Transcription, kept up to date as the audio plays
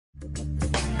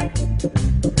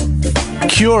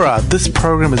Kia ora, this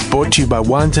program is brought to you by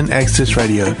Wellington Access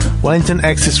Radio. Wellington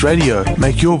Access Radio,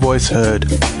 make your voice heard.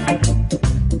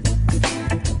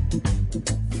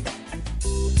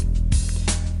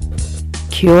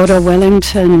 Kia ora,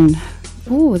 Wellington.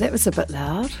 Oh, that was a bit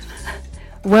loud.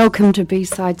 Welcome to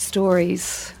B-Side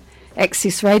Stories.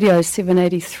 Access Radio,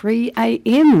 7:83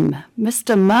 AM.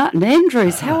 Mr. Martin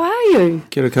Andrews, how are you?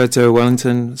 Kia ora koutou,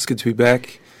 Wellington. It's good to be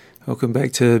back. Welcome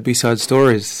back to B-Side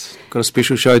Stories. Got a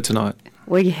special show tonight.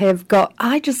 We have got,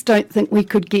 I just don't think we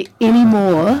could get any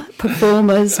more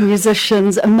performers,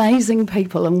 musicians, amazing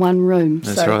people in one room.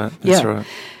 That's right.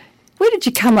 Where did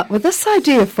you come up with this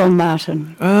idea from,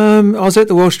 Martin? I was at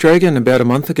the Welsh Dragon about a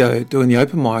month ago doing the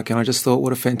open mic, and I just thought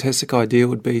what a fantastic idea it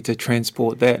would be to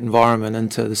transport that environment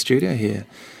into the studio here.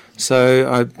 So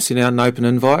I sent out an open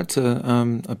invite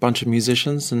to a bunch of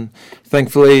musicians, and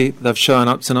thankfully they've shown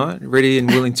up tonight, ready and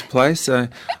willing to play. So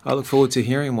I look forward to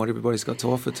hearing what everybody's got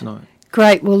to offer tonight.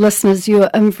 Great. Well, listeners,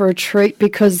 you're in for a treat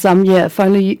because, if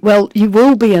only, you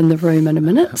will be in the room in a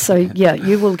minute. So,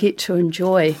 you will get to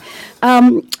enjoy.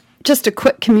 Just a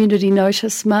quick community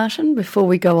notice, Martin, before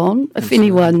we go on. If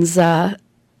anyone's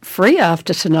free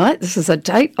after tonight, this is a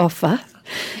date offer.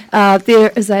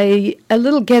 There is a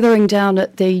little gathering down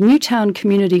at the Newtown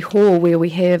Community Hall where we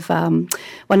have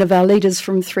one of our leaders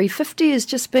from 350 is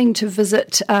just been to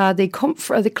visit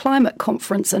the climate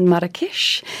conference in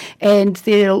Marrakesh, and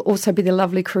there'll also be the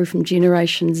lovely crew from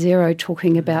Generation Zero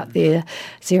talking about their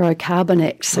Zero Carbon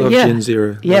Act. So Gen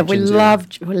Zero. Yeah, we love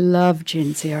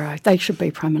Gen Zero. They should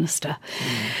be Prime Minister.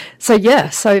 So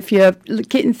if you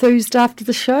get enthused after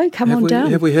the show, come on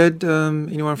down. Have we had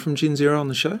anyone from Gen Zero on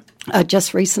the show?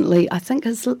 Just recently, I think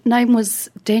his name was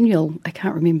Daniel. I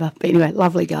can't remember. But anyway,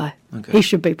 lovely guy. Okay. He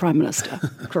should be Prime Minister.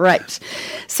 Great.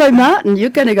 So, Martin, you're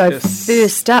going to go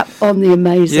first up on the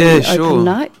amazing open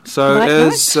night. So,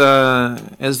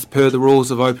 as per the rules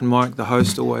of open mic, the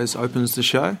host always opens the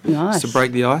show. Nice. To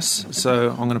break the ice. So,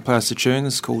 I'm going to play us a tune.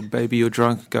 It's called Baby You're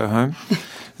Drunk, Go Home.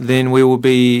 Then we will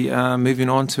be moving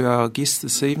on to our guest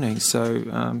this evening.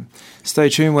 So stay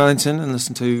tuned, Wellington, and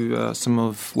listen to some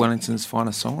of Wellington's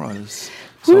finest songwriters.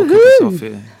 So I'll kick us off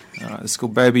here. All right, it's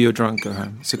called Baby You're Drunk, Go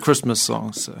Home. It's a Christmas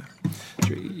song, so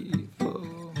 3, 4.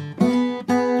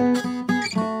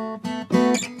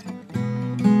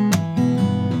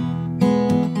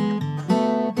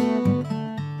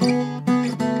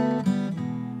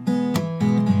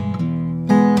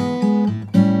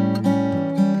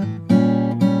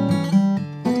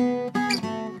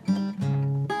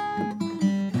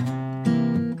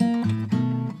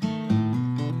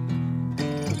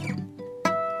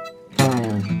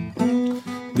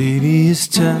 Baby, it's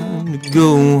time to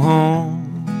go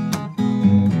home.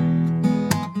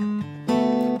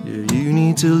 Yeah, you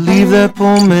need to leave that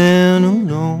poor man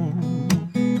alone.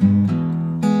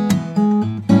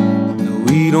 No,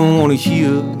 we don't want to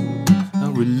hear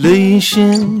our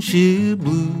relationship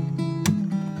blues.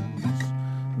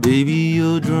 Baby,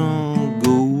 you're drunk,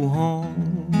 go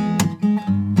home.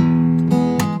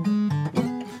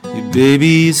 Yeah,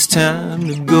 baby, it's time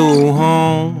to go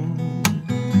home.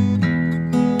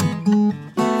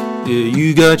 Yeah,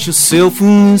 you got yourself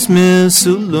in this mess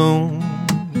alone.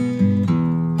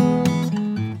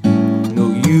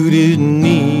 No, you didn't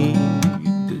need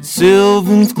that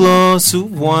 7th glass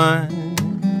of wine.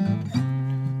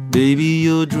 Baby,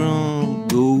 you're drunk,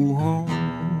 go home.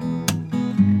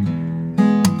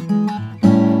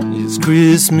 It's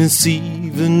Christmas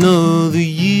Eve, another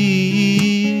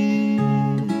year.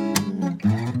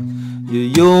 Yeah,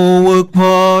 your work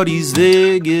parties,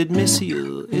 they get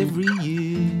messier every year.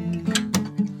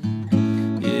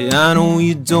 I know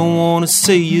you don't want to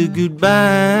say your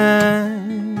goodbyes,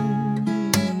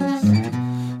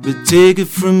 but take it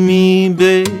from me,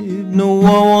 babe, no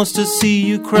one wants to see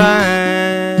you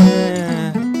cry.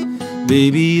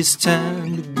 Baby, it's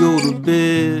time to go to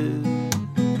bed.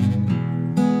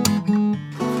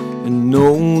 And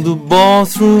no, the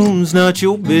bathroom's not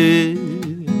your bed.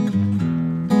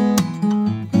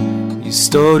 You're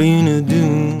starting to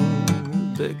do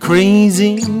that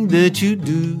crazy that you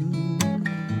do.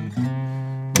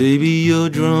 Baby, you're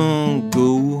drunk,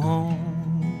 go home.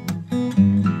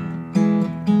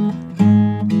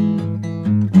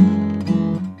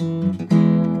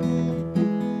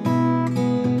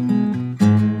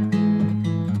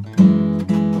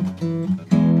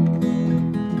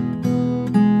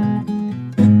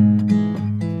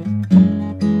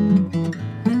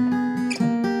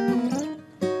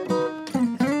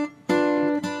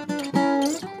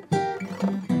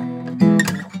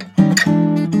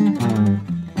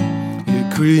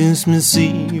 Christmas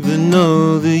Eve,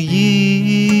 another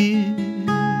year.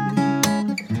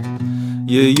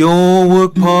 Yeah, your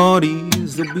work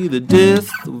parties, they'll be the death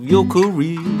of your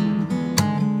career.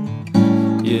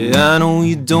 Yeah, I know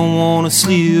you don't want to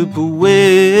slip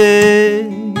away.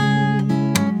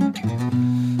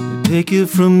 Take it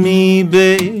from me,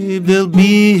 babe, they'll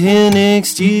be here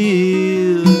next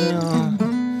year.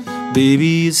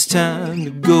 Baby, it's time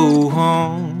to go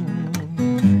home.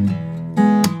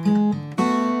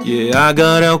 Yeah, I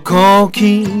got our car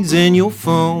keys and your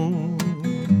phone.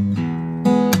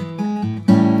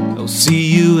 I'll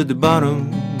see you at the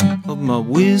bottom of my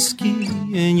whiskey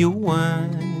and your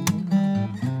wine.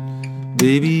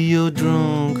 Baby, you're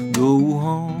drunk, go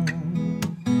home.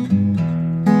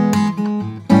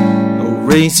 I'll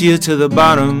race you to the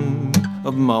bottom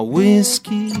of my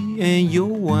whiskey and your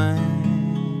wine.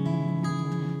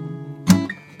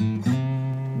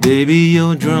 Baby,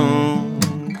 you're drunk.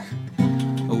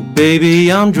 Oh,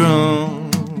 baby, I'm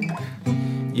drunk.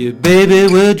 Yeah, baby,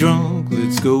 we're drunk.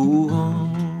 Let's go home.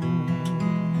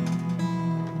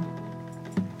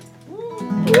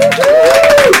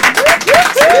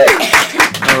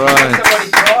 All right.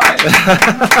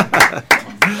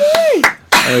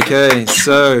 Okay,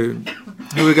 so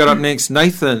who we got up next?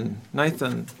 Nathan.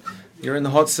 Nathan, you're in the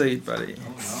hot seat, buddy.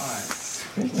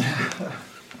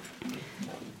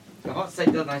 The hot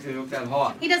seat doesn't actually look that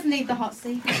hot. He doesn't need the hot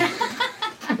seat.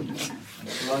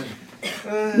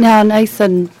 Now,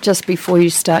 Nathan, just before you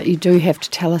start, you do have to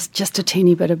tell us just a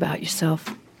teeny bit about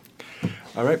yourself.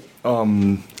 All right.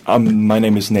 My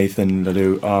name is Nathan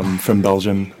Ledoux. I'm from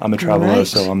Belgium. I'm a traveller, Right.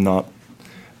 so I'm not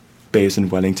based in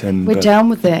Wellington. We're but down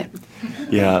with that.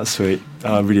 Yeah, sweet.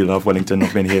 I really love Wellington.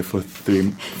 I've been here for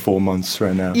 4 months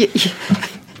right now.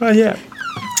 But yeah.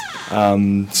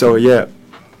 So yeah,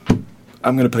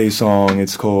 I'm gonna play a song.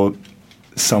 It's called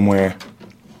Somewhere.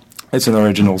 It's an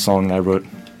original song I wrote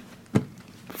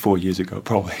 4 years ago,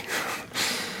 probably.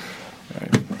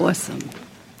 Awesome.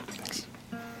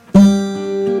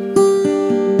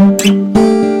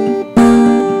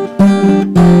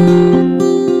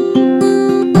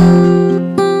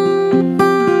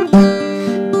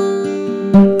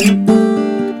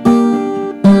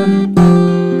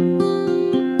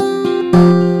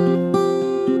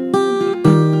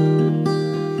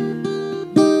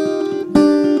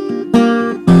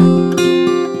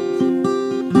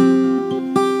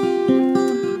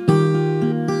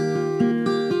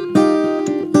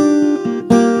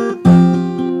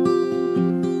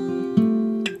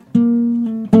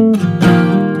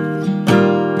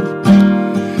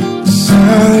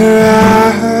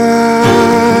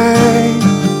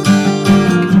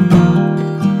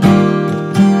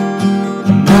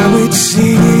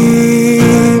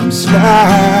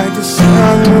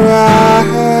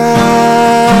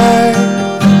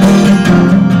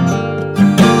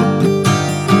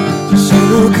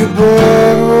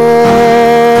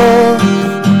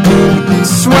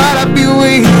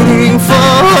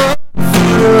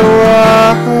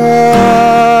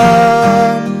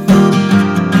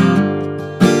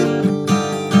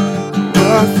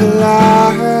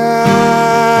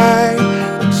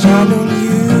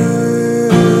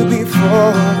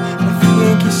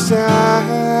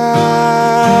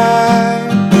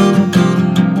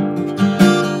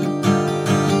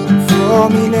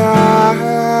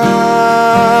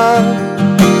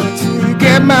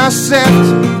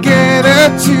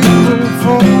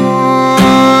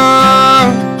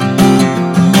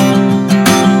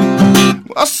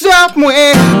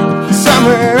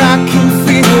 Somewhere I can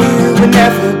feel you will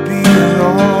never be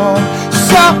alone.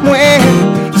 Somewhere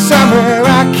I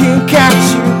can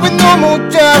catch you with no more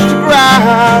dust to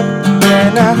grab.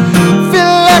 And I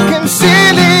feel like I'm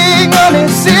sailing on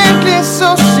this endless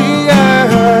ocean.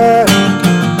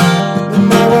 And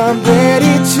now I'm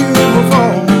ready to move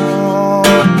on.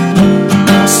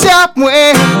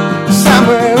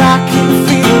 Somewhere I can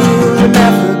feel you will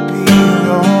never be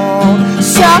alone.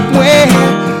 Somewhere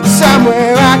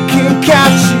I can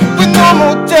catch you with no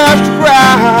more dust to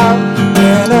grab.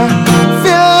 And I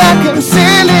feel like I'm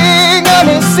sailing on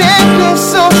this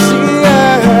endless ocean.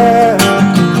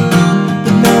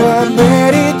 And now I'm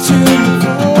ready to move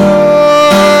on.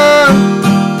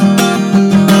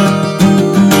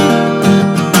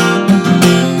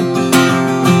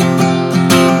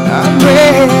 I'm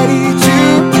ready to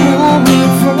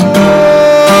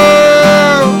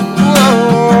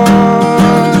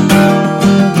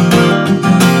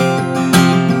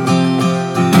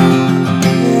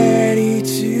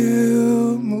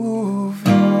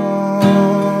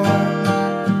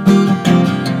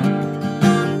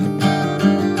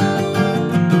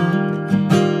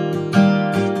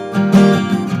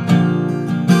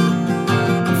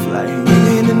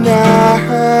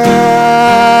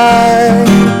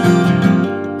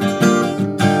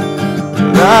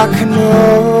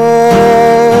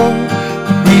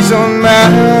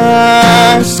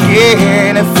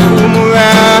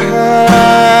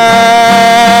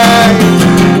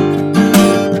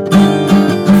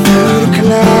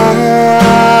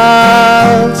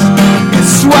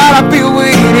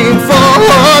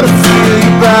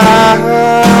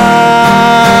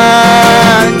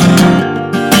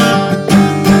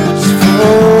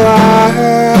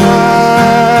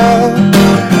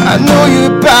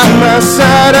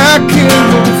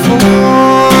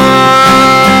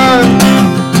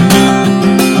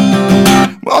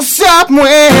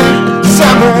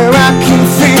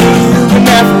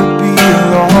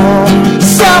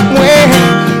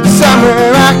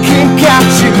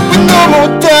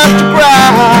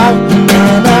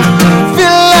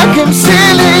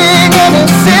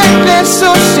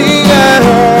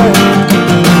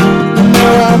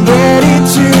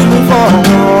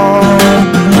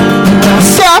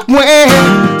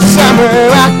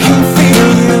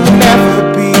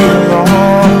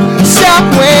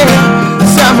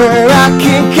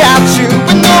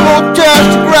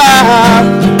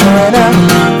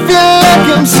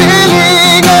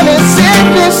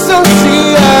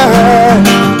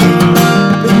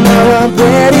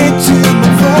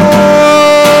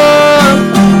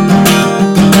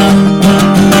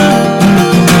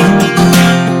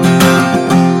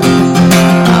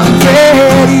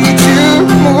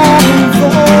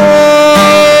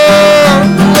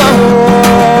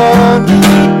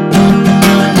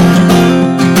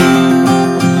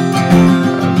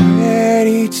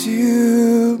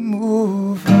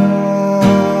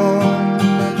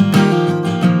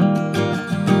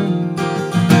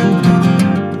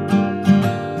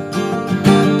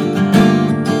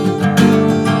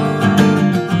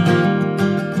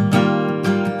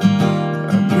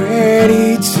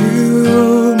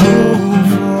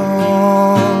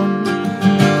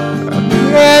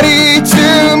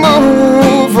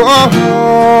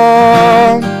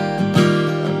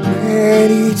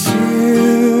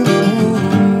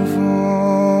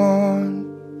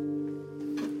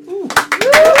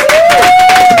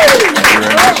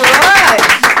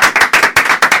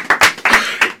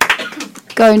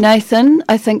go, Nathan,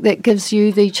 I think that gives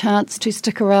you the chance to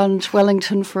stick around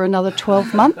Wellington for another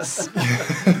 12 months.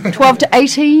 12 to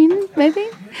 18, maybe?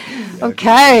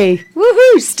 Okay.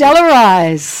 Woohoo!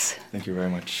 Stellarize. Thank you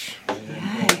very much.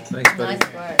 Thanks, buddy.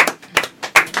 Nice work.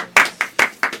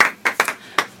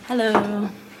 Hello.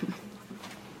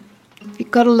 You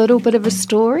got a little bit of a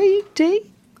story,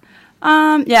 Dee?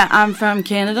 Yeah, I'm from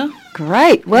Canada.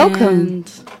 Great. Welcome.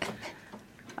 And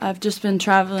I've just been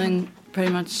traveling pretty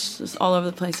much just all over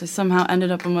the place. I somehow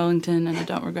ended up in Wellington, and I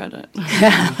don't regret it.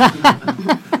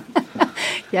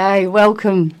 Yay,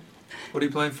 welcome. What are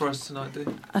you playing for us tonight, Dee?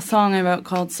 A song I wrote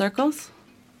called Circles.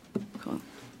 Cool.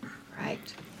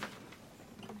 Great.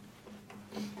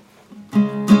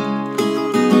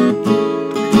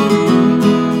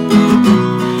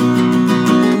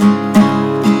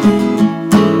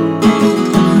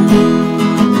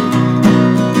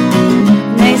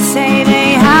 They say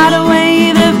they hide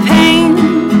away the pain.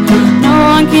 No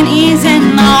one can ease it,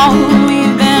 no.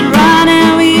 We've been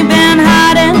running, we've been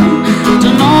hiding.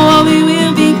 Don't know what we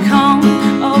will become.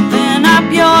 Open up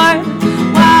your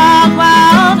wild,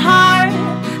 wild heart.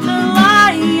 The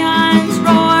lion's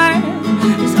roar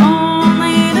is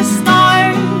only the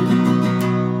start.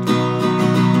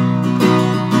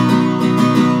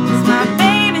 'Cause my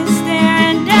baby's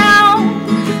staring down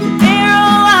the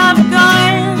barrel of a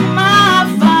gun. My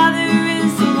father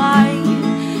is alive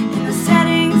in the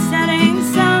setting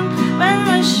sun. When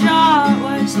the shot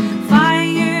was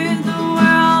fired, the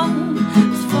world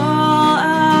was full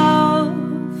of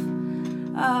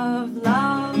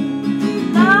love,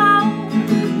 love,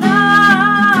 love,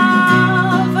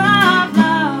 of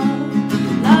love,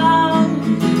 love,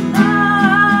 love.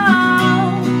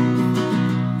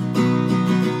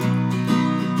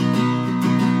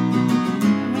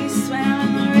 We swam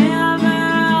in the river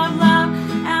of love,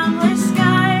 endless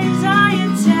skies. Are you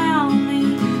tell me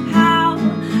how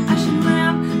I should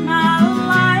live my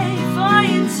life? Or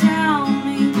you tell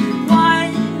me what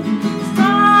is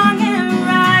wrong and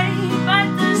right? But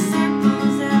the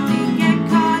circles that we get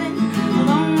caught in will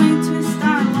only twist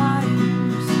our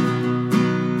lives.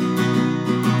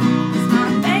 'Cause my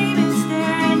baby's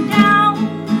staring down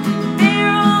the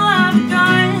barrel of a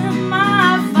gun. My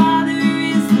father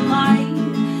is alive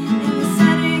in the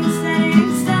setting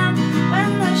sun. When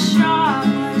the shot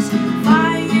was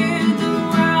fired, the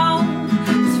world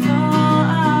was full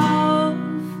of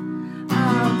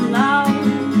love, love,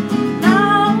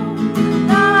 love,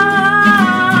 of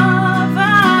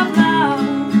love,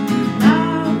 love,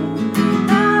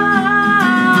 love.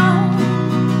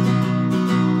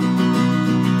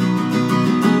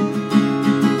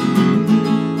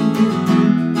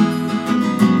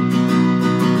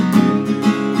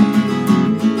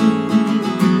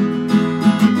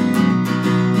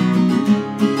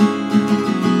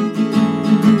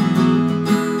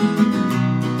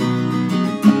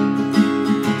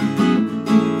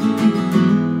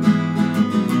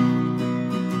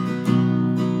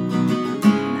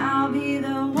 I'll be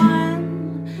the one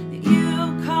that you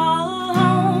call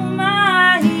home. I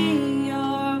hear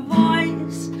your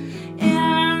voice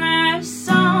in a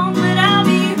song, but I'll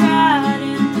be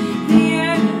riding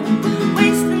here,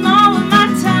 wasting all of my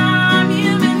time.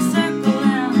 You've been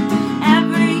circling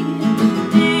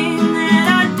everything that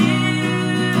I do.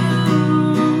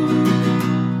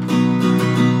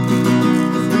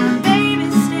 'Cause my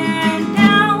baby's staring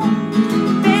down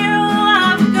the barrel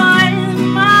of a gun.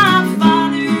 My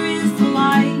father is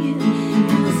alive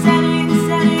in the setting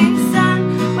sun.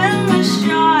 When the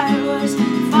shot was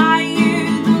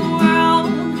fired, the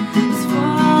world was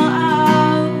full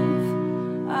of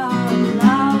love,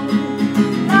 love,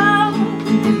 love, love,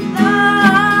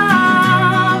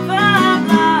 love, love,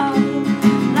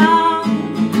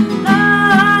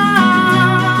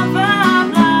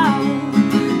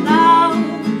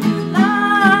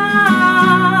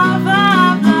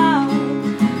 love,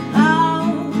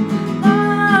 love,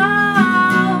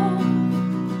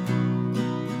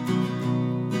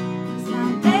 Cause my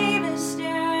baby's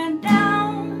staring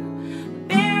down the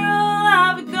barrel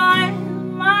of a gun.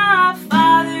 My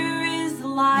father is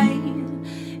alive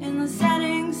in the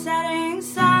setting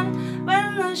sun. When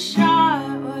the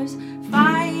shot was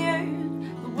fired,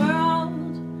 the world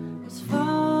was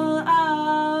full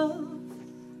of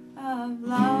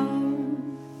love.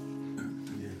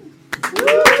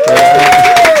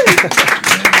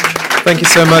 Thank you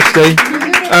so much, Dee.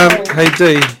 Hey,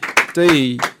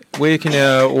 Dee, where can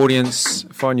our audience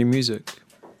find your music?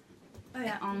 Oh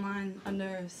yeah, online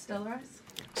under Stellarize.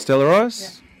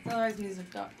 Stellarize?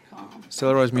 Stellarizemusic.com.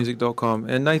 Stellarizemusic.com.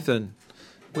 And Nathan,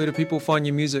 where do people find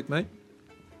your music, mate?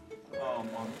 On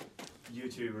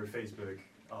YouTube or Facebook.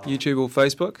 YouTube or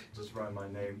Facebook? Just write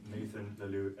my name, Nathan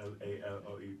Lalou,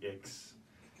 L-A-L-O-U-X.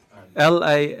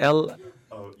 L-A-L-O-U-X.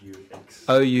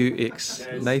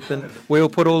 Nathan. We'll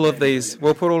put all of these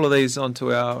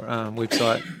onto our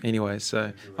website anyway.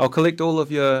 So I'll collect all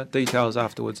of your details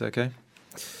afterwards. Okay.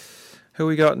 Who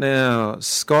we got now?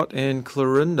 Scott and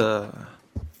Clorinda.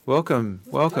 Welcome.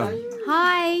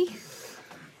 Hi.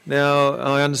 Now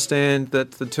I understand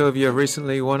that the two of you have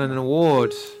recently won an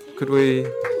award. Could we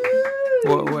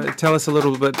tell us a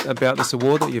little bit about this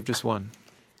award that you've just won?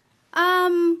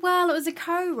 Well, it was a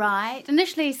co-write.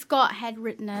 Initially, Scott had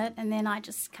written it, and then I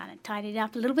just kind of tidied it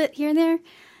up a little bit here and there.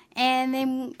 And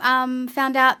then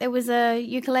found out there was a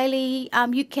ukulele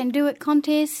You Can Do It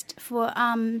contest for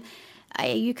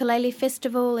a ukulele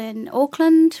festival in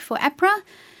Auckland for APRA.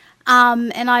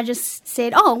 And I just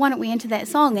said, why don't we enter that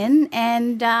song in?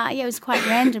 And it was quite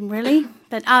random, really.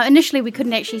 But initially we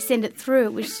couldn't actually send it through.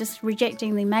 It was just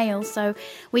rejecting the mail. So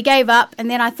we gave up. And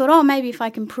then I thought, maybe if I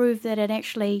can prove that it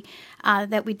actually,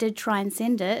 that we did try and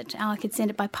send it, I could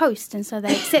send it by post. And so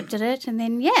they accepted it. And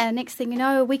then, next thing you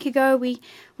know, a week ago, we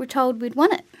were told we'd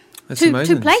won it. That's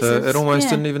amazing. 2 places. So it almost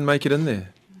didn't even make it in there.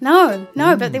 No,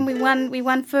 but then we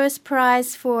won first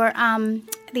prize for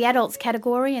the adults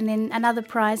category, and then another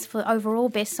prize for overall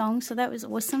best song, so that was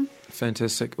awesome.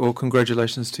 Fantastic. Well,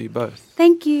 congratulations to you both.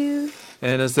 Thank you.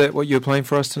 And is that what you're playing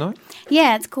for us tonight?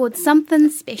 Yeah, it's called Something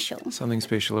Special. Something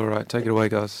Special. All right, take it away,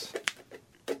 guys.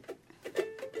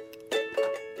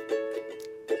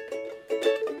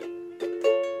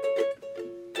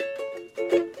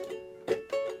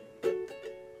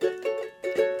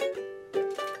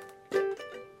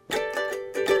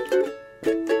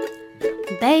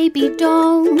 Baby,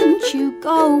 don't you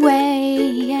go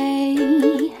away.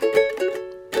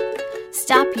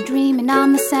 Stop your dreaming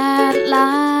on the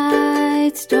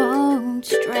satellites, don't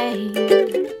stray.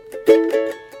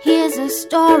 Here's a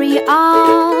story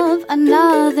of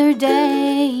another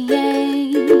day.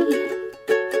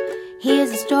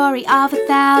 Here's a story of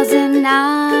 1,000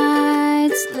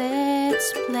 nights,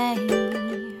 let's play.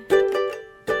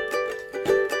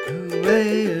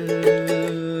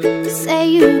 Say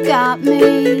you got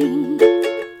me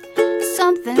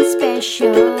something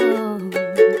special.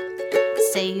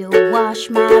 Say you'll wash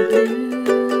my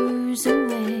blues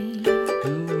away.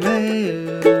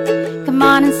 Come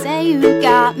on and say you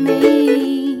got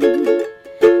me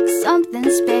something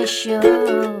special.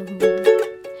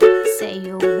 Say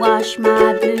you'll wash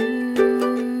my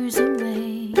blues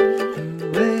away.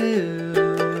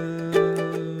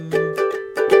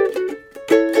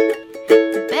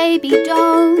 Baby,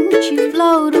 don't you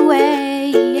float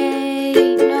away,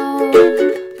 no.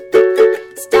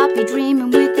 Stop your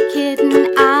dreaming with the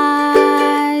kitten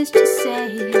eyes to say.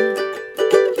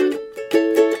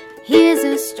 Here's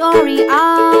a story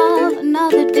of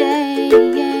another day.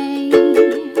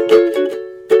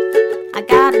 I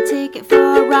got a ticket for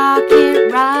a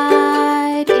rocket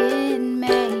ride in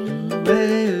May.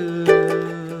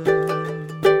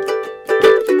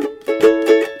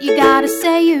 You gotta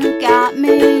say you got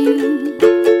me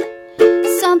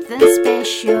something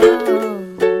special.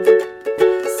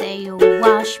 Say you'll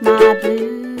wash my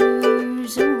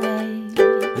blues away.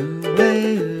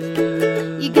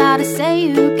 You gotta say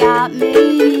you got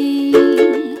me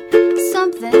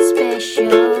something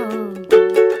special.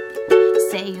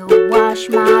 Say you'll wash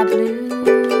my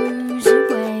blues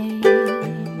away.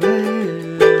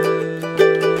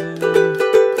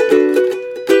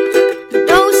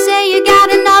 Don't say you got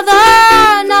another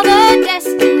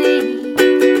destiny.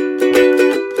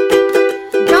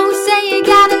 Don't say you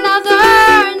got another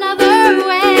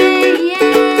way.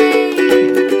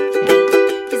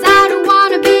 'Cause I don't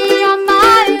wanna be on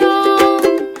my own,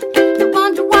 no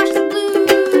one to wash the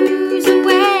blues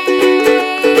away.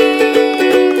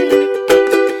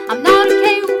 I'm not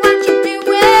okay with what you're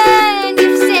doing,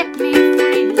 you've set me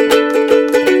free.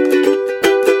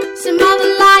 Some other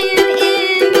lion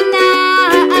in the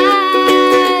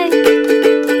night,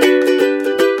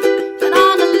 but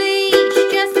on a leash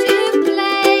just to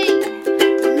play.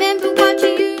 Remember what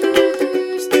you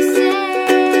used to say.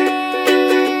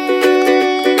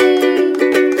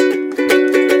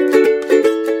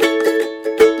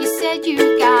 You said you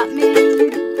got me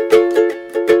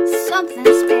something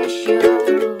special.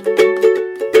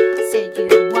 Said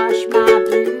you'd wash my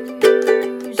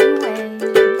blues away.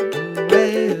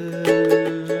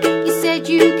 You said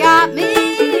you got me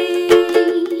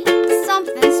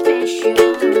something special.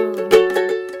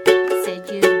 Said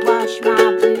you'd wash my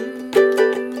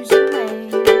blues away.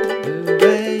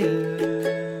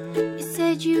 You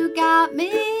said you got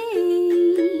me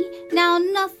now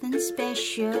nothing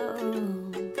special.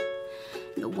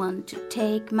 No one to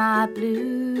take my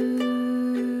blues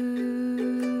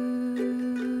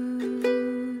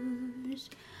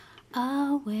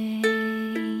away.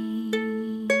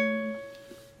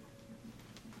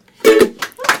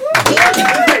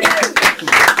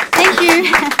 Thank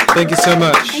you. Thank you so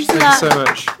much. Thanks a Thank lot. you so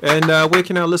much. And where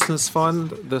can our listeners find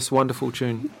this wonderful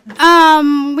tune?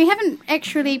 We haven't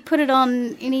actually put it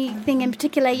on anything in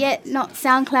particular yet, not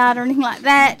SoundCloud or anything like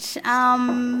that.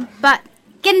 But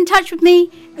get in touch with me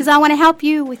because I want to help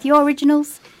you with your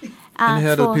originals. And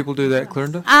how do people do that,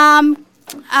 Clarinda?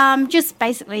 Just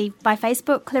basically by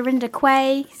Facebook, Clarinda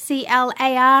Quay,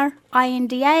 CLARINDA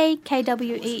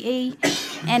KWEE,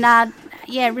 and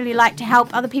really like to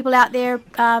help other people out there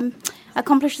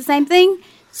accomplish the same thing.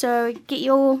 So get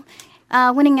your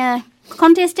winning a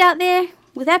contest out there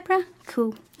with APRA.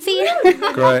 Cool. See ya.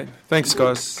 Great. Thanks,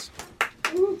 guys.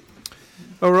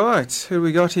 All right. Who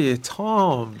we got here?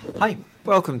 Tom. Hi.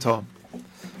 Welcome, Tom.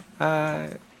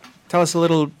 Tell us a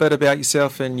little bit about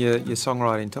yourself and your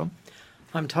songwriting, Tom.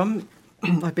 I'm Tom.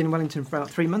 I've been in Wellington for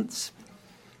about 3 months.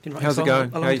 Been writing How's it songs going?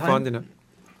 a How long are you time. finding it?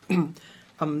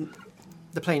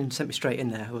 The plane sent me straight in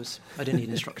there. I didn't need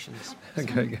instructions.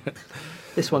 Okay, good.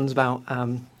 This one's about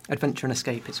adventure and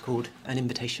escape. It's called An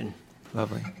Invitation.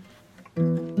 Lovely.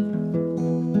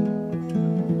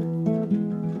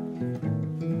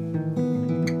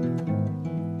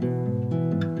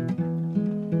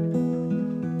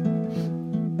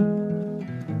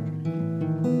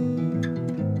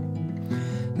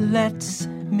 Let's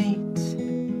meet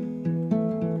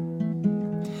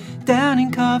down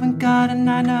in Covent Garden.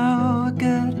 I know a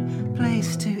good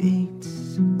place to eat.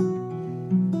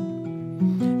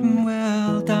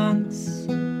 We'll dance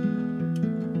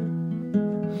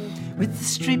with the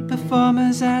street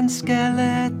performers and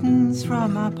skeletons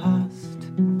from our past.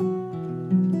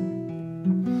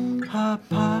 Our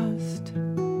past.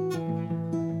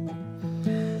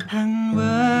 And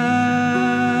would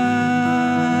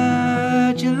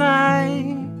you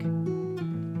like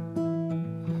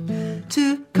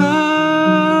to come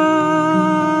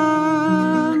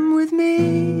with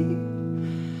me?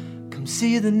 Come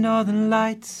see the northern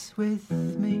lights with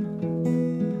me.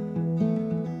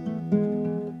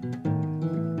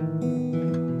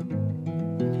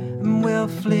 And we'll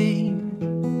flee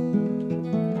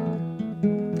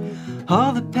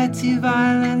all the petty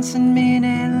violence and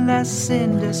meaningless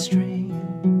industry.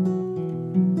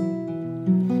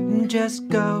 Just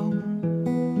go,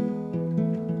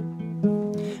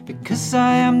 because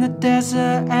I am the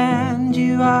desert and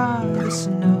you are the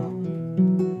snow.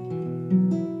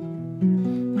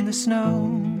 The snow.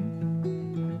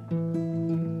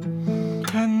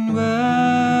 And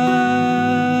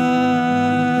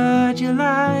would you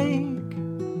like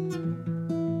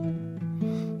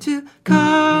to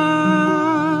come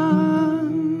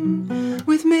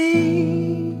with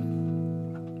me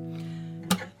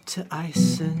to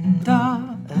Iceland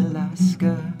or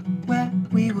Alaska, where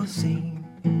we will see?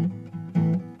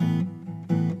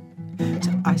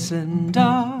 To Iceland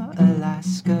or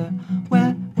Alaska,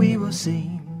 where we will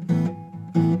see?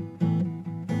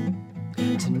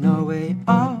 To Norway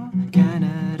or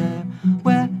Canada,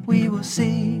 where we will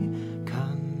see?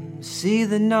 Come see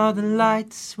the northern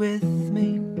lights with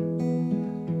me.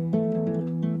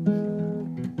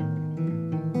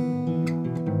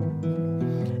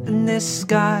 In this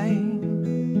sky,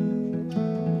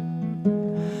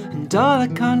 and all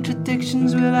the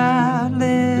contradictions will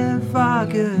outlive our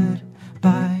goodbyes.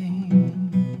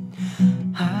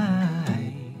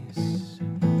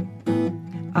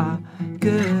 Our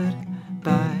goodbyes.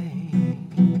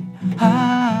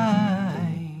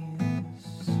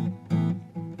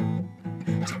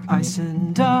 To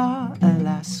Iceland or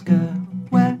Alaska,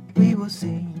 where we will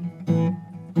see?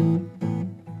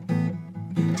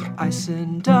 To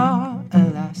Iceland or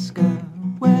Alaska,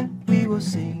 where we will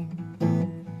see?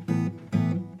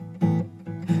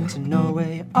 To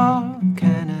Norway or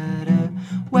Canada,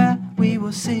 where we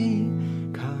will see?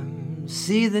 Come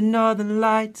see the northern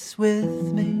lights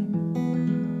with me.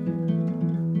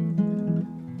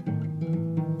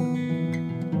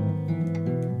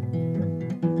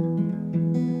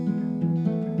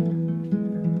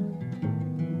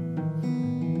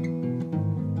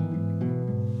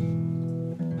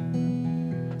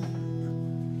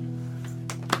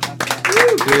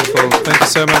 Beautiful. Thank you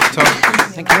so much, Tom.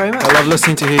 Thank you very much. I love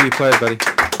listening to hear you play, buddy.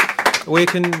 Where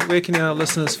can our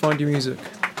listeners find your music?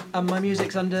 My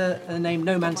music's under the name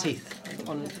No Man's Heath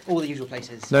on all the usual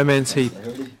places. No Man's Heath.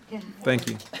 Thank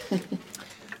you.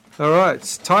 All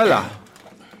right, Tyler.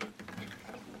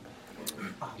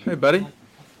 Hey, buddy.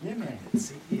 Yeah, man.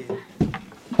 See you.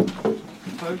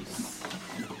 Folks.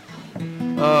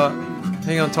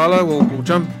 hang on, Tyler. We'll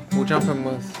jump in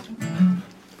with.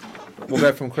 We'll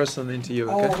go from Chris and then to you.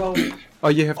 Okay. Oh,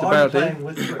 you have to bow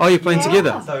down. Oh, you're playing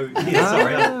together. So yeah,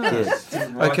 sorry. Yes.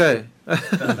 Okay.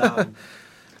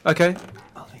 Okay.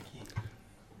 Oh, thank you.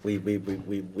 We've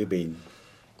been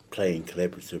playing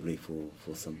collaboratively for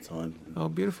some time. Oh,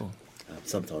 beautiful.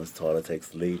 Sometimes Tyler takes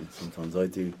the lead, and sometimes I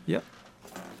do. Yep.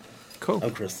 Cool.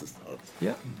 I'm Chris this time.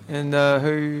 Yeah. And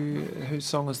whose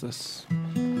song is this?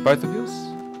 Both of yours?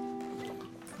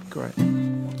 Great. I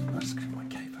just screwed my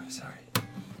capo, sorry.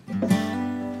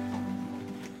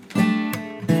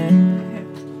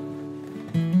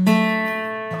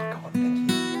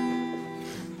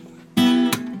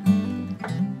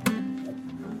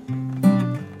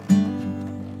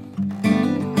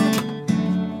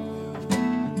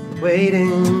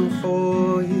 Waiting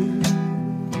for you,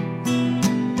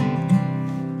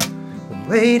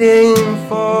 waiting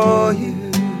for you,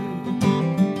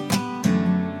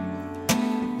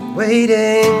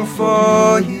 waiting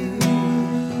for you.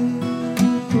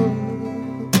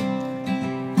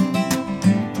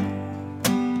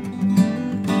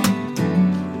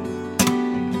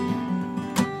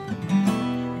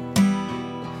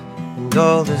 And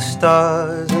all the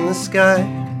stars in the sky,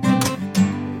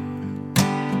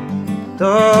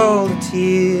 all the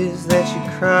tears that you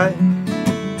cried,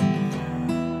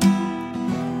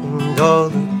 and all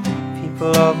the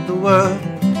people of the world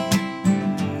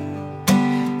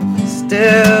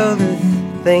still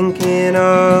thinking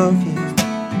of you.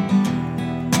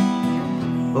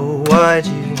 Oh, why'd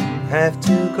you have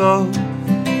to go?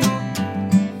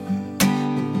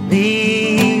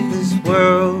 Leave this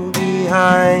world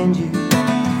behind you.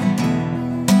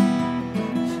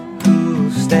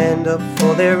 Who'll stand up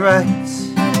for their rights?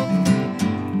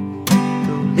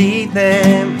 Lead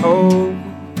them hope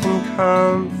and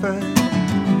comfort.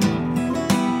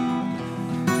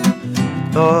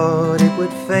 Thought it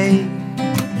would fade,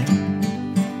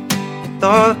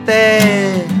 thought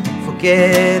they'd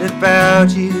forget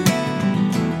about you,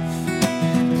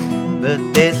 but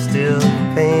there's still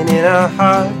pain in our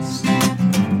hearts,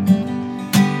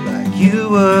 like you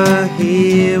were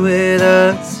here with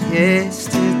us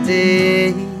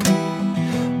yesterday.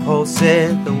 Paul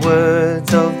said the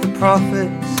words of the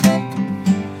prophets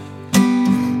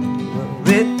were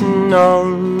written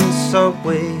on the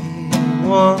subway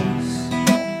walls.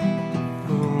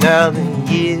 Now the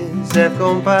years have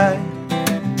gone by,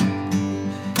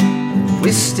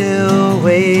 we're still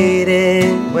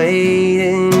waiting,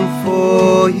 waiting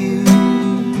for you.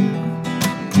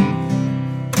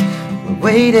 We're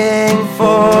waiting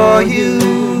for you,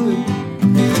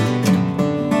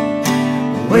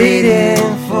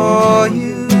 waiting for you.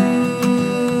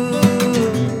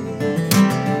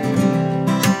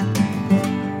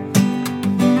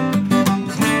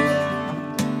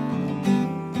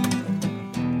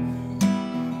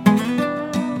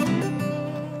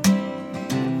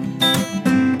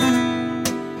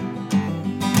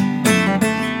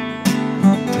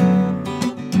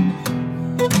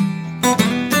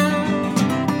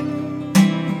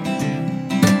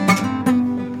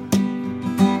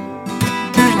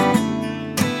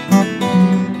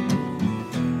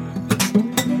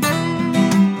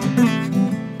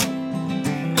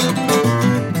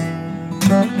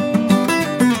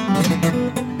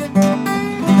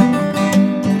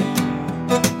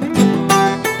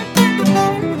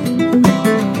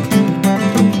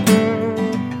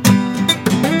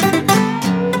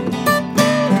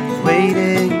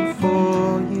 Waiting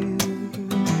for you,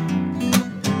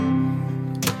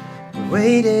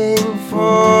 waiting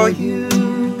for you,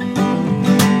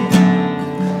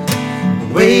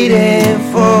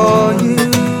 waiting for you.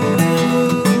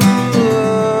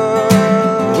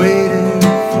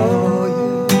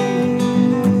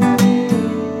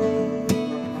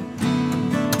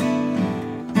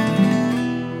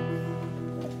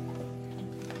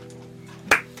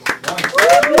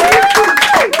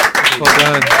 Well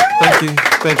done.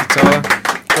 Thank you, Tyler.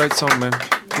 Great song, man.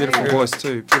 Beautiful voice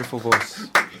too. Beautiful voice.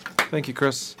 Thank you,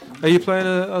 Chris. Are you playing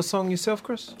a song yourself,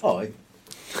 Chris? Oh.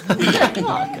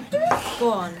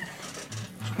 Go on.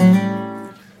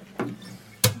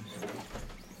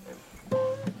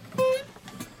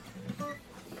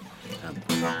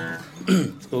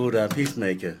 It's called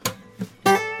Peacemaker.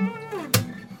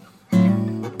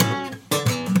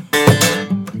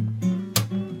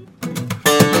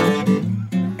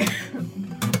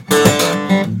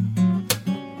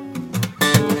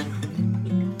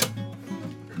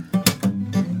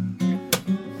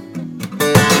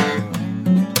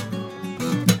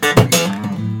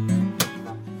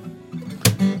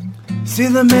 See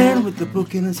the man with the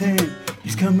book in his hand,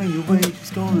 He's coming your way,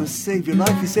 he's gonna save your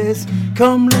life. He says,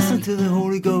 come listen to the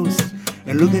Holy Ghost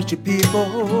and look at your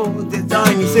people. They're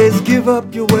dying. He says, give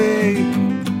up your way,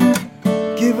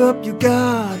 give up your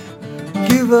God,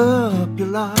 give up your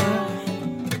life.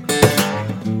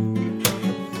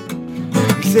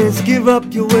 He says, give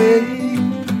up your way,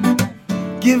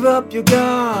 give up your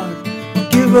God,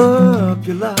 give up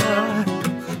your life.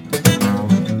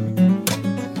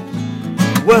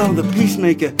 Well, the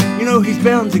peacemaker, you know he's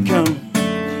bound to come.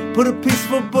 Put a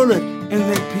peaceful bullet in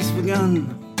that peaceful gun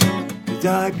to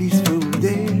die peaceful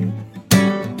there.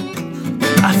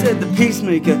 I said the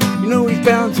peacemaker, you know he's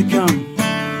bound to come.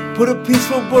 Put a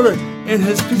peaceful bullet in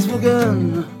his peaceful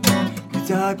gun to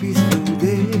die peaceful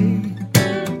there.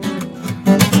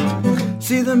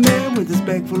 See the man with his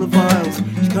bag full of vials.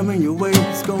 He's coming your way,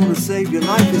 he's gonna save your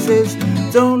life. He says,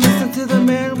 don't listen to the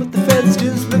man with the feathers,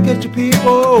 just look at your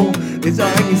people. It's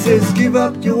dying. He says, give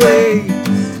up your way,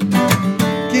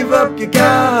 give up your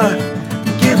God,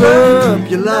 give up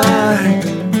your life.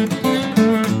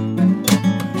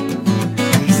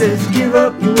 He says, give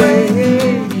up your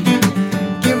way,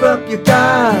 give up your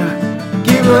God,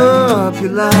 give up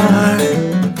your life.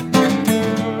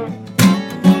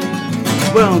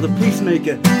 Well, the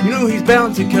peacemaker, you know he's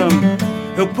bound to come.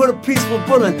 He'll put a peaceful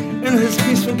bullet in his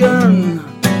peaceful gun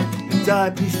and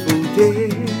die peaceful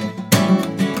dead.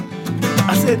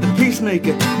 I said the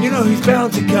peacemaker, you know he's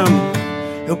bound to come.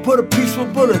 He'll put a peaceful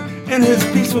bullet in his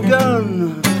peaceful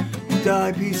gun and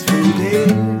die peaceful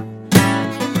dead.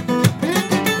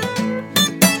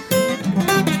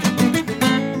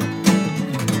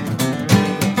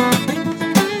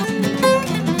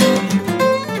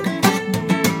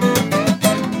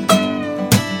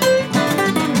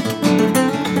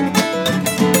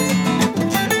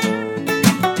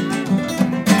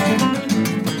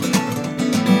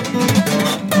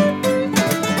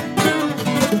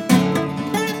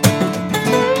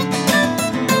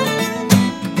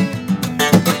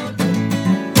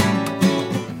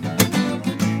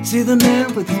 See the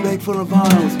man with his bag full of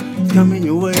vials. He's coming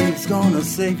your way, he's gonna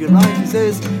save your life. He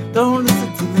says, don't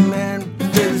listen to the man. He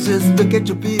says, just look at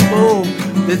your people.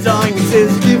 They're dying. He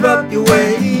says, give up your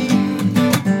way,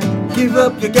 give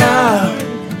up your God,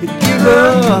 give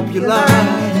up your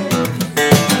life.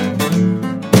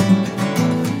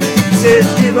 He says,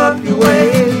 give up your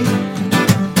way,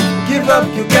 give up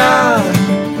your God,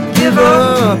 give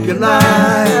up your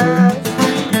life.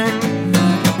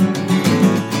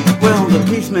 Well, the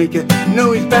peacemaker, you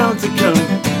know he's bound to come.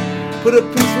 Put a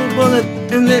peaceful bullet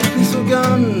in that peaceful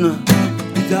gun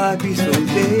to die peaceful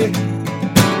dead.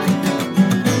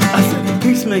 I said the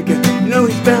peacemaker, you know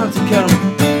he's bound to come.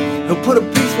 He'll put a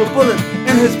peaceful bullet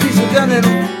in his peaceful gun and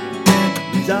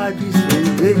die peaceful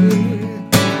dead.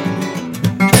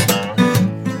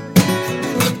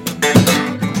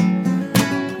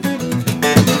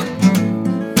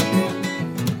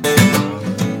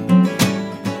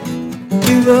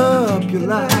 Give up your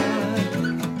life,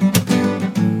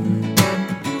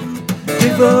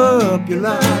 give up your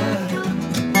life,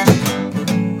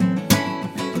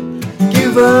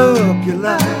 give up your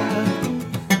life,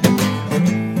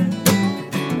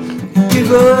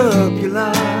 give up your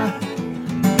life.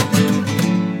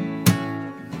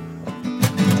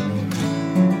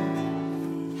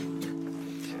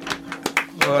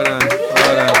 Well done,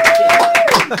 well done.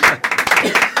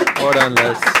 Well done,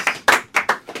 Les.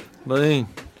 Boom.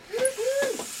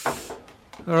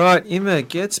 All right, Emma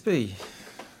Gadsby.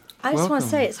 I just want to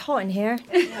say it's hot in here.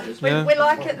 Yeah. We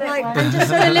like it that way. And just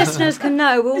so the listeners can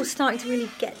know, we're all starting to really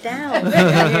get down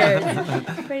here.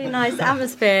 Pretty nice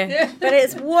atmosphere, but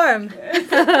it's warm.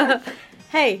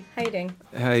 Hey, how you doing?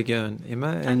 How you going,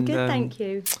 Emma? I'm good, thank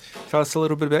you. Tell us a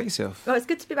little bit about yourself. Well, it's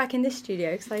good to be back in this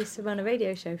studio because I used to run a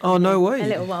radio show. Oh, no way. A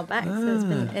little while back, so it's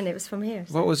been, and it was from here.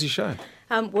 So. What was your show?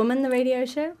 Woman, the radio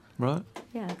show. Right.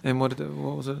 Yeah. And what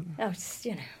was it? Oh, just,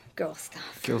 girl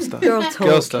stuff. Girl stuff. Girl talk.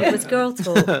 Girl stuff. It was girl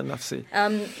talk. Enough said.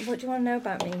 What do you want to know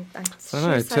about me? I don't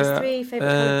know. Size 3,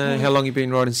 favourite colour pink. How long you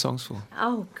been writing songs for?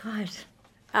 Oh, God.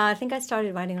 I think I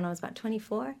started writing when I was about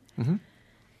 24. Mm-hmm.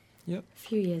 Yep. A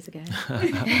few years ago.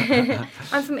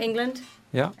 I'm from England.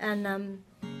 Yeah. And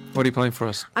what are you playing for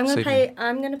us? I'm going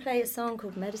to play a song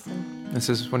called Medicine. This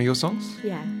is one of your songs?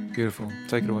 Yeah. Beautiful.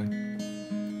 Take it away.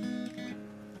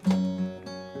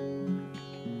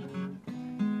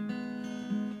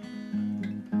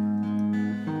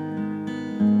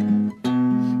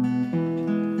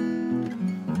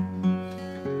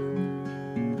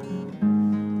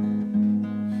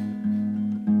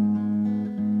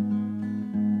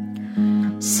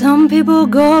 Some people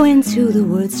go into the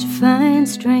woods to find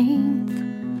strength.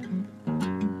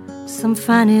 Some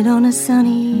find it on a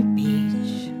sunny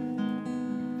beach.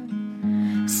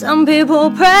 Some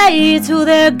people pray to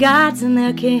their gods and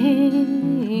their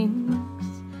kings.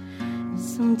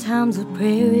 Sometimes a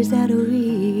prayer is out of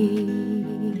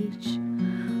reach.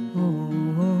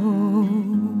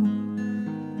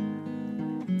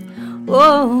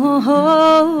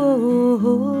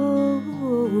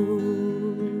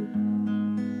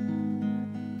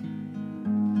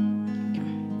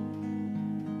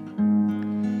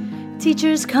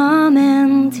 Teachers come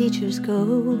and teachers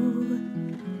go.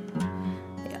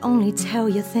 They only tell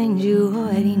you things you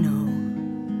already know.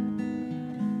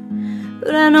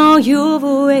 But I know you've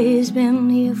always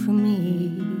been here for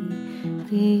me.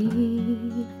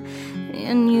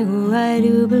 In you I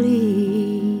do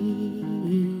believe.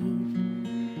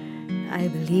 I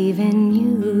believe in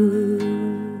you.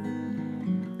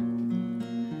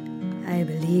 I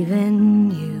believe in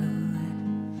you.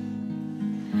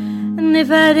 And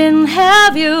if I didn't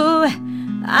have you,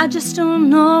 I just don't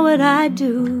know what I'd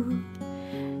do.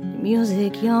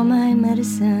 Music, you're my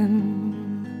medicine.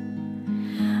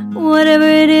 Whatever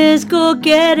it is, go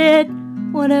get it.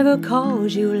 Whatever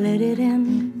calls you, let it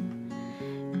in.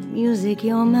 Music,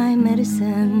 you're my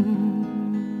medicine.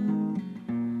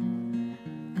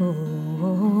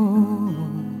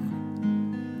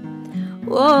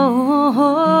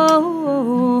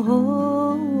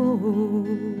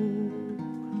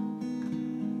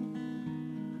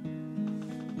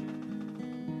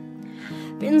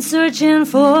 Been searching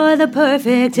for the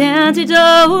perfect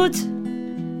antidote,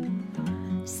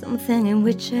 something in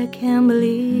which I can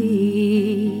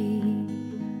believe.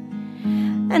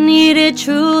 I needed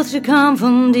truth to come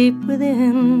from deep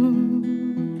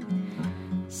within,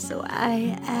 so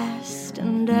I asked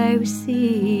and I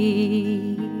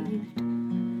received.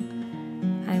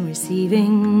 I'm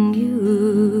receiving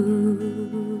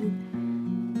you.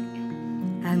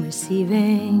 I'm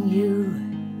receiving you.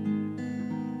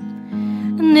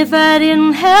 And if I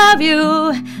didn't have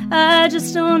you, I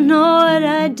just don't know what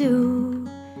I'd do.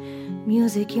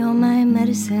 Music, you're my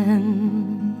medicine.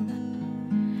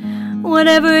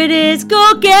 Whatever it is,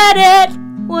 go get it.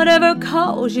 Whatever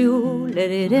calls you,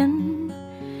 let it in.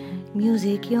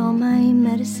 Music, you're my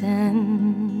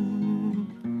medicine.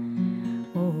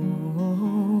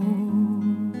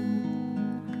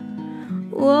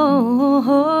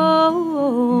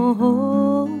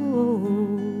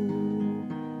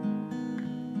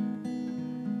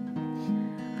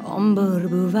 Ombor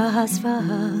buvasva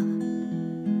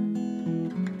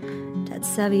Tat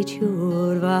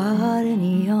savitur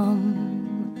vareniam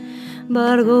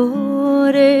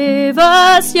Bargore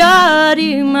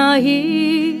vasyari mahi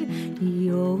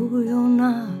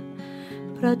Yoyona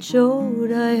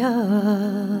prachodayat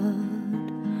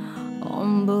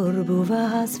Ombor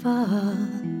buvasva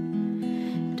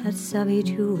Tat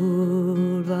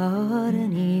savitur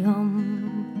vareniam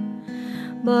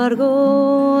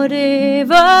Bargo de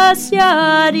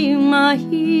vasyari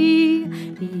mahi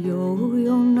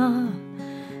Yoyona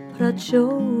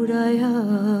prachodaya.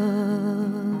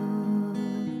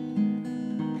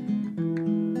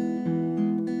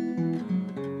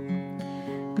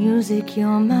 Music,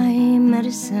 you're my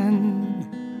medicine.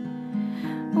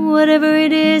 Whatever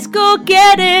it is, go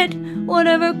get it.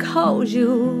 Whatever calls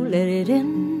you, let it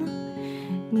in.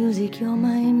 Music, you're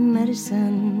my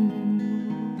medicine.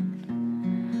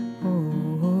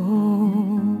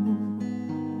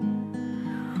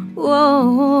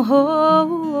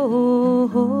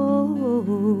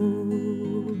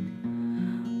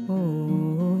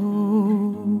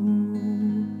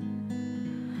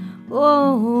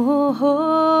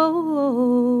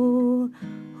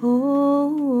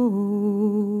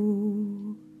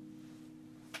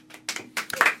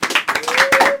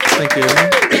 Thank you, Emma.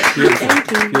 Beautiful.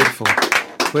 Thank you. Beautiful.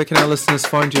 Where can our listeners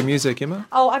find your music, Emma?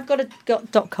 Oh, I've got a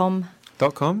 .com.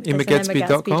 .com?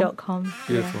 EmmaGatsby.com?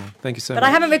 Beautiful. Yeah. Thank you so much. But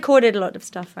I haven't recorded a lot of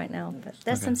stuff right now, but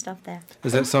there's some stuff there.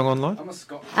 Is that song online?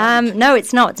 No,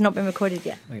 it's not. It's not been recorded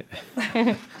yet.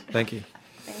 Okay. Thank you.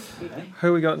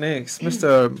 Who we got next?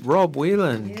 Mr. Rob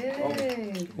Whelan.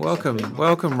 Welcome.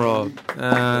 Welcome, Rob.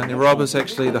 Rob is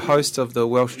actually the host of the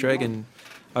Welsh Dragon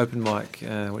open mic,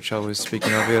 which I was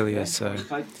speaking of earlier. So,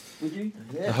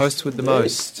 the host with the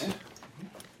most.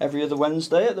 Every other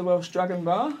Wednesday at the Welsh Dragon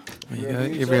Bar. There you go,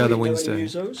 every other Wednesday.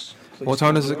 What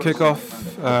time does it kick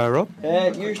off, Rob?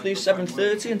 Usually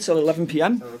 7:30 until 11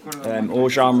 p.m. All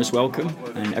genres welcome,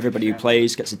 and everybody who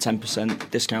plays gets a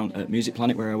 10% discount at Music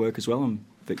Planet, where I work as well, on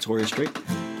Victoria Street.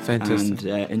 Fantastic.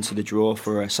 And into the draw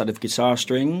for a set of guitar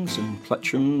strings and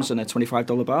plectrums and a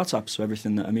 $25 bar tab, so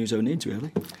everything that a muso needs,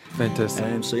 really.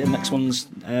 Fantastic. So yeah, next one's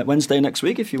Wednesday next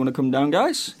week, if you want to come down,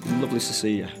 guys. Lovely to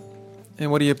see you. And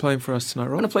what are you playing for us tonight,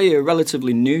 I'm Rob? going to play a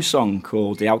relatively new song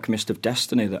called The Alchemist of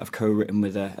Destiny that I've co-written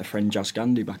with a friend, Jazz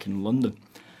Gandhi, back in London.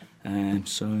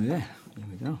 So, yeah, here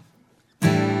we go.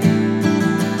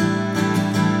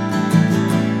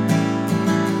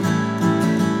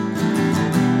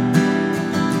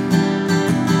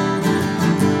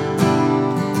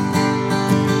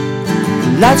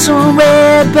 Lights on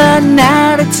red, but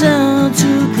now they turn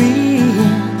to green,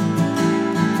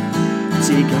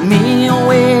 taking me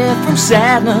away from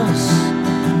sadness,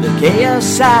 the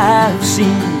chaos I've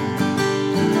seen.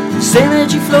 This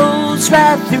energy flows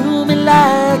right through me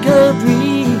like a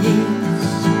breeze,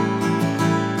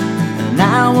 and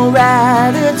I will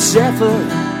ride its effort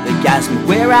that guides me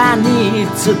where I need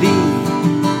to be.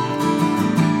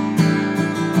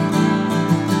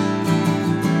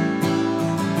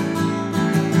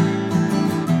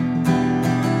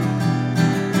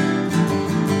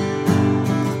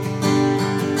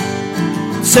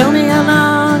 Tell me how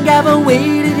long I've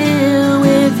waited here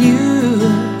with you.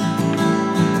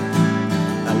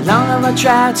 How long have I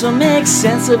tried to make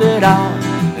sense of it all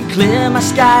and clear my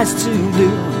skies to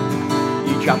blue?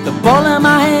 You dropped the ball in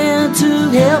my hand to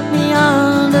help me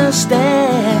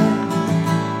understand,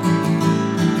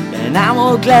 and I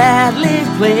will gladly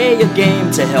play a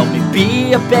game to help me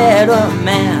be a better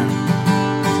man.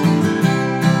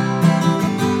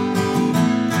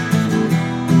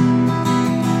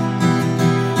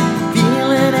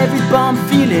 I'm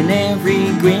feeling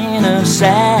every grain of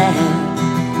sand,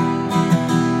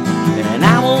 and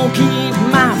I won't keep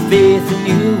my faith in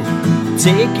you,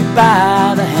 take you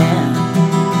by the hand.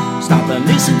 Stop and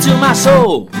listen to my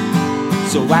soul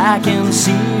so I can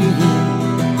see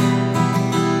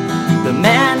the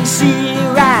man you see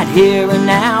right here and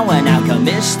now, an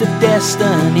alchemist of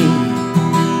destiny.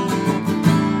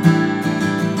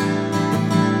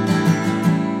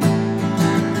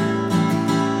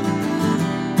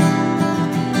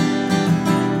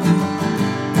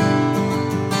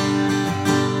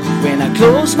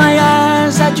 Close my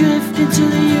eyes, I drift into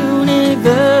the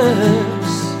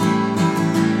universe.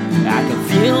 I can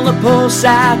feel the pulse,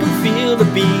 I can feel the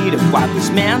beat of what was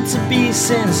meant to be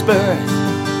since birth.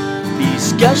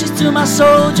 Peace gushes to my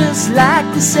soul just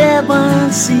like the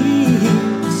seven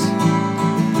seas,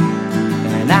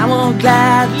 and I will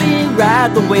gladly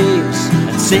ride the waves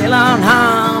and sail on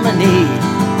harmony.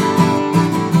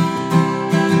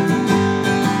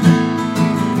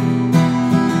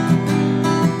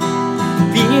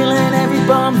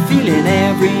 I'm feeling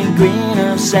every grain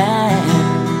of sand,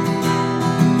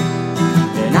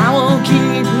 and I won't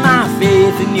keep my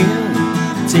faith in you,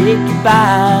 take you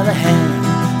by the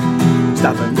hand.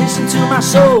 Stop and listen to my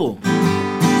soul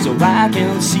so I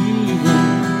can see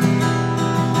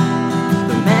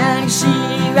the man you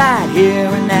see right here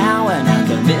and now, an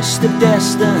alchemist of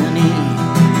destiny.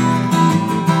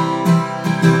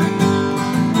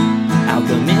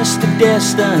 Alchemist of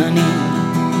destiny.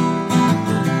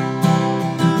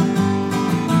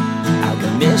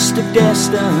 Alchemist of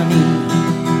destiny.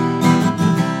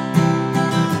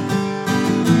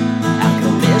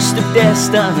 Alchemist of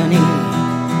destiny.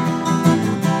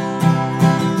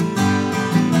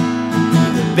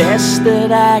 The best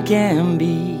that I can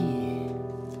be.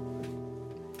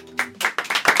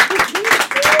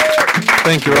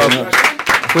 Thank you, Rob.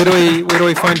 Where do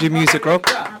we find your music, Rob?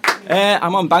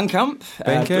 I'm on Bandcamp.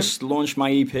 Bandcamp? Just launched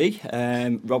my EP.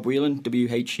 Rob Whelan,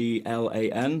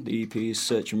 Whelan. The EP is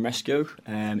Search and Rescue.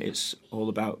 It's all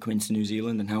about coming to New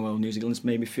Zealand and how well New Zealand's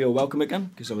made me feel welcome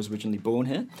again, because I was originally born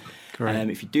here. Great.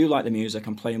 If you do like the music,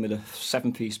 I'm playing with a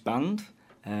 7-piece band.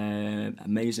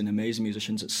 Amazing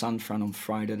musicians at San Fran on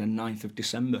Friday the 9th of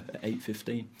December at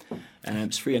 8:15.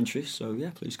 It's free entry, so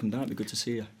yeah, please come down. It'd be good to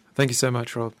see you. Thank you so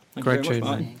much, Rob. Thank Great you very tune.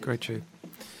 much, mate. Great tune.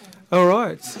 All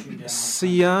right,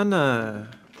 Sienna,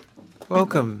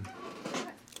 welcome.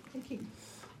 Thank you.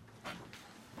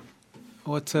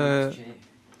 What? Now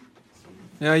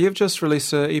you've just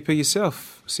released an EP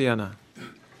yourself, Sienna.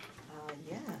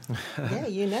 Yeah,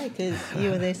 you know, because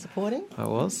you were there supporting. I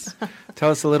was.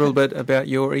 Tell us a little bit about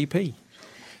your EP.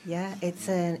 Yeah, it's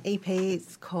an EP.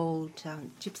 It's called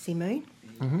Gypsy Moon,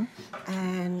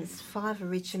 and it's 5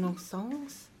 original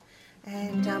songs.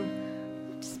 And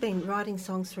just been writing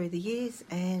songs through the years,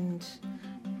 and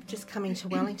just coming to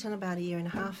Wellington about 1.5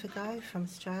 years ago from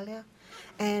Australia,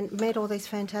 and met all these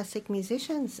fantastic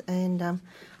musicians. And I've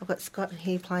got Scott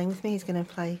here playing with me. He's going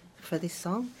to play for this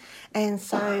song. And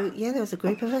so, yeah, there was a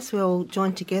group of us. We all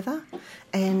joined together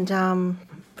and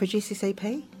produced this EP,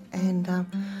 and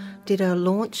did a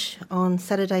launch on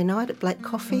Saturday night at Black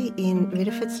Coffee in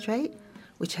Redford Street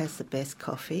which has the best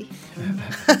coffee.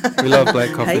 We love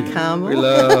Black Coffee. Hey, Carmel. We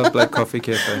love Black Coffee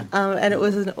Cafe. And it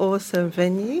was an awesome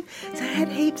venue. So I had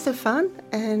heaps of fun.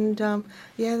 And,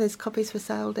 there's copies for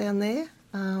sale down there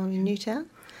in Newtown.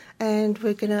 And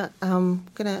we're gonna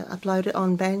upload it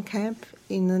on Bandcamp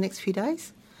in the next few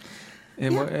days.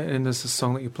 And, and is the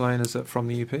song that you're playing, is it from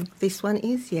the EP? This one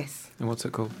is, yes. And what's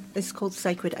it called? It's called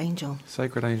Sacred Angel.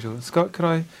 Sacred Angel. Scott, could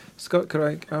I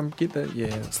get that? Yeah,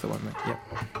 that's the one, mate. Yep.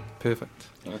 Perfect.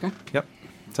 Okay. Yep.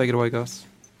 Take it away, guys.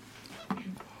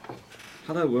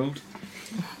 Hello, world.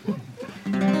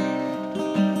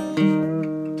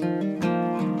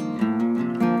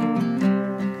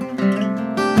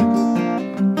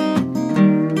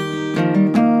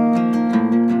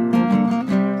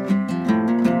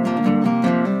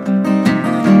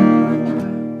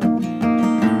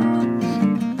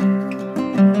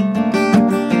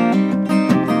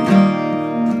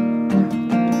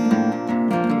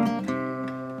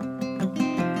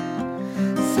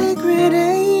 Sacred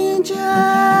angel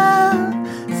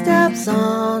steps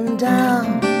on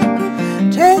down,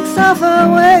 takes off her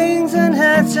wings and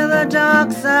heads to the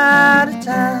dark side of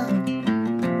town.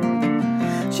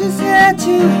 She's here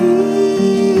to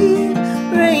heal,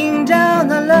 bring down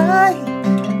the light.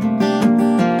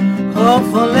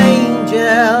 Hopeful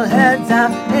angel heads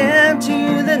out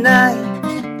into the night.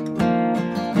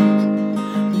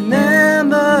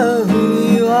 Remember who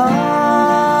you are.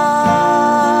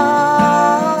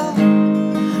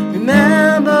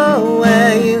 Remember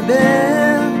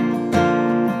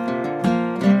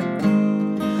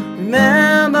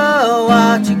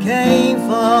what you came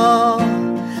for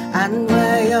and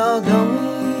where you're going.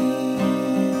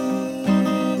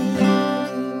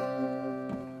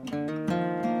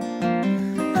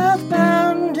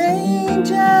 Earthbound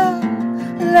angel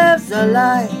lives a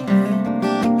life,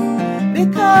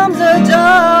 becomes a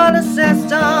daughter,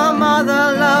 sister, mother,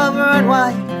 lover, and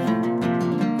wife.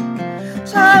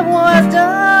 Time was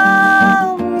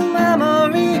done,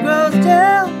 memory grows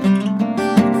dim.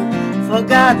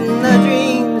 Forgotten the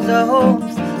dreams, the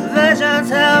hopes, the visions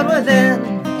held within.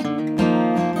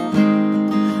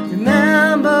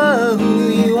 Remember who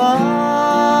you are.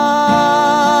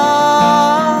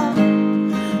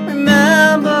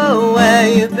 Remember where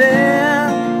you've been.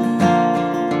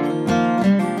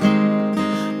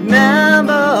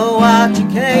 Remember what you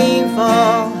came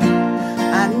for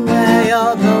and where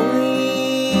you're going.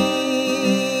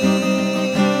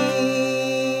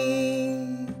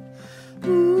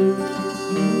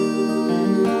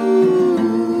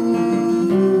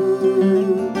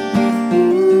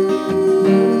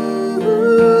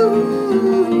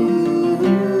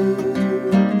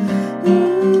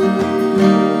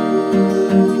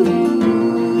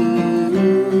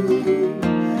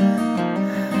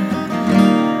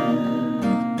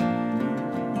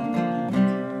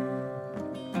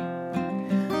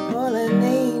 Fallen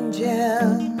angel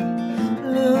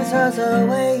lures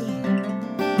away.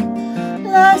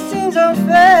 Life seems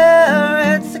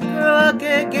unfair, it's a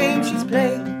crooked game she's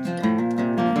played.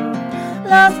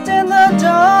 Lost in the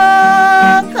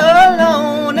dark,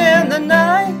 alone in the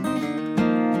night.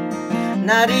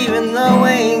 Not even the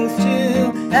wings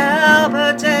to help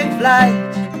her take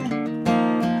flight.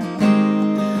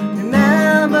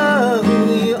 Remember who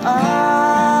you are.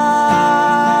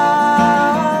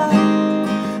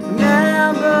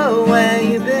 Remember where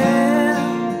you've been.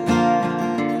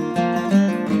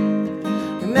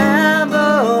 Remember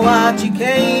what you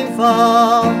came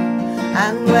for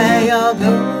and where you're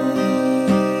going.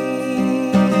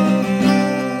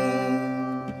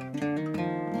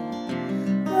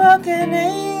 Broken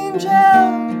angel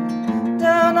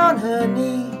down on her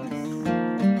knees,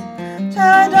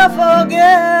 tired of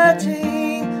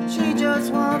forgetting, she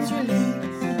just wants release.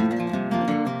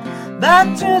 Back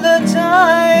to the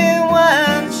time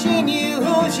when she knew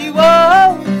who she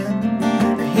was,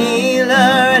 a healer,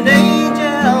 an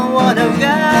angel, one of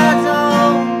God's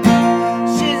own.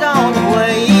 She's on the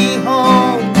way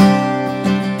home.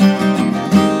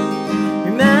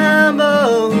 Remember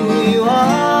who you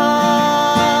are.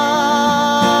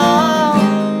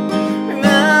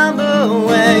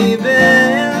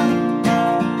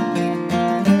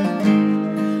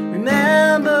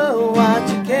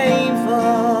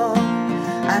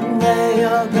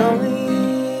 Going.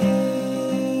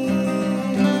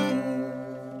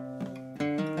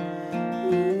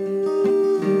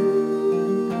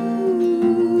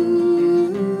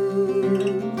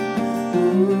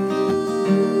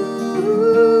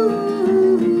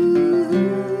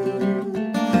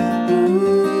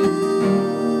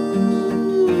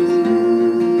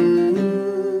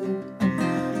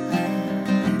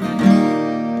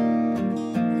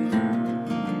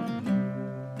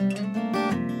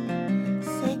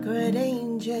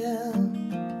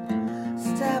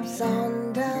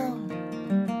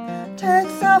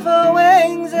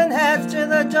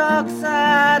 dark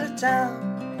side of town.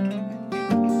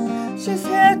 She's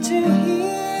here to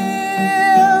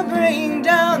heal, bring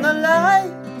down the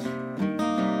light.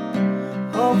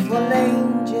 Hopeful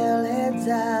angel heads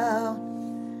out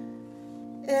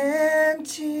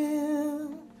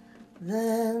into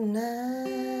the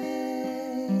night.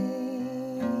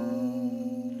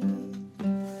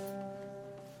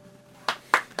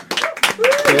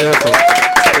 Beautiful.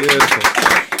 Beautiful.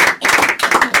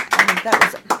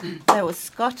 That was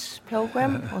Scott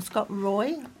Pilgrim or Scott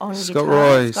Roy on Scott guitar.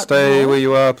 Roy, Scott stay Roy where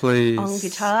you are, please. on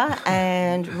guitar,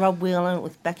 and Rob Whelan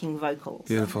with backing vocals.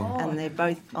 Beautiful. And they're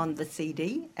both on the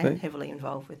CD and heavily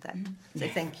involved with that. So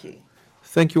thank you.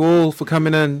 Thank you all for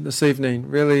coming in this evening.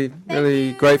 Really,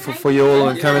 really grateful for you all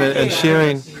and coming in and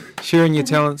sharing your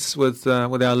talents with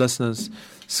our listeners.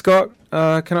 Scott,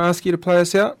 can I ask you to play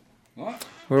us out? What?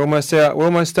 We're almost out. We're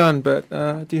almost done. But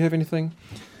do you have anything?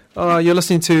 You're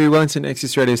listening to Wellington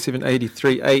Access Radio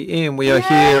 783 AM. We are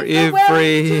here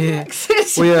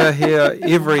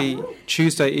every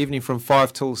Tuesday evening from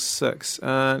 5 till 6.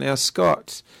 Now,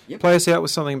 Scott, play us out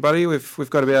with something, buddy. We've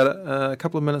got about a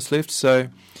couple of minutes left, so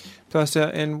play us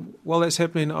out. And while that's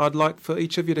happening, I'd like for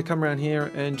each of you to come around here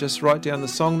and just write down the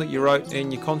song that you wrote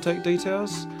and your contact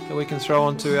details that we can throw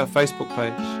onto our Facebook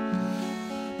page.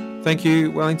 Thank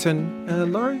you,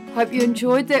 Wellington. Laurie? Hope you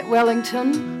enjoyed that,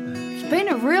 Wellington. It's been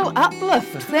a real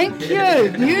uplift. Thank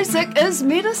you. Music is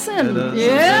medicine. It is.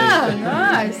 Yeah,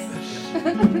 nice.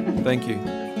 Thank you.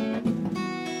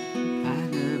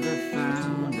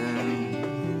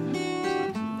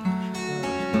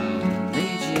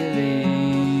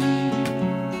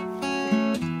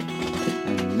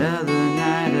 Another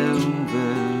night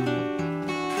over,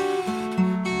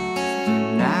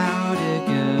 an hour to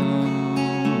go.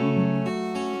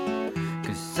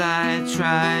 'Cause I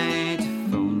tried to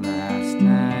phone last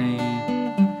night,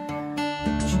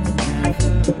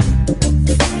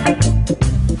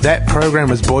 That program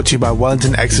was brought to you by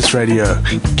Wellington Access Radio.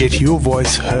 Get your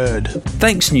voice heard.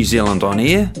 Thanks New Zealand On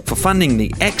Air for funding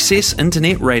the Access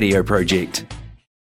Internet Radio project.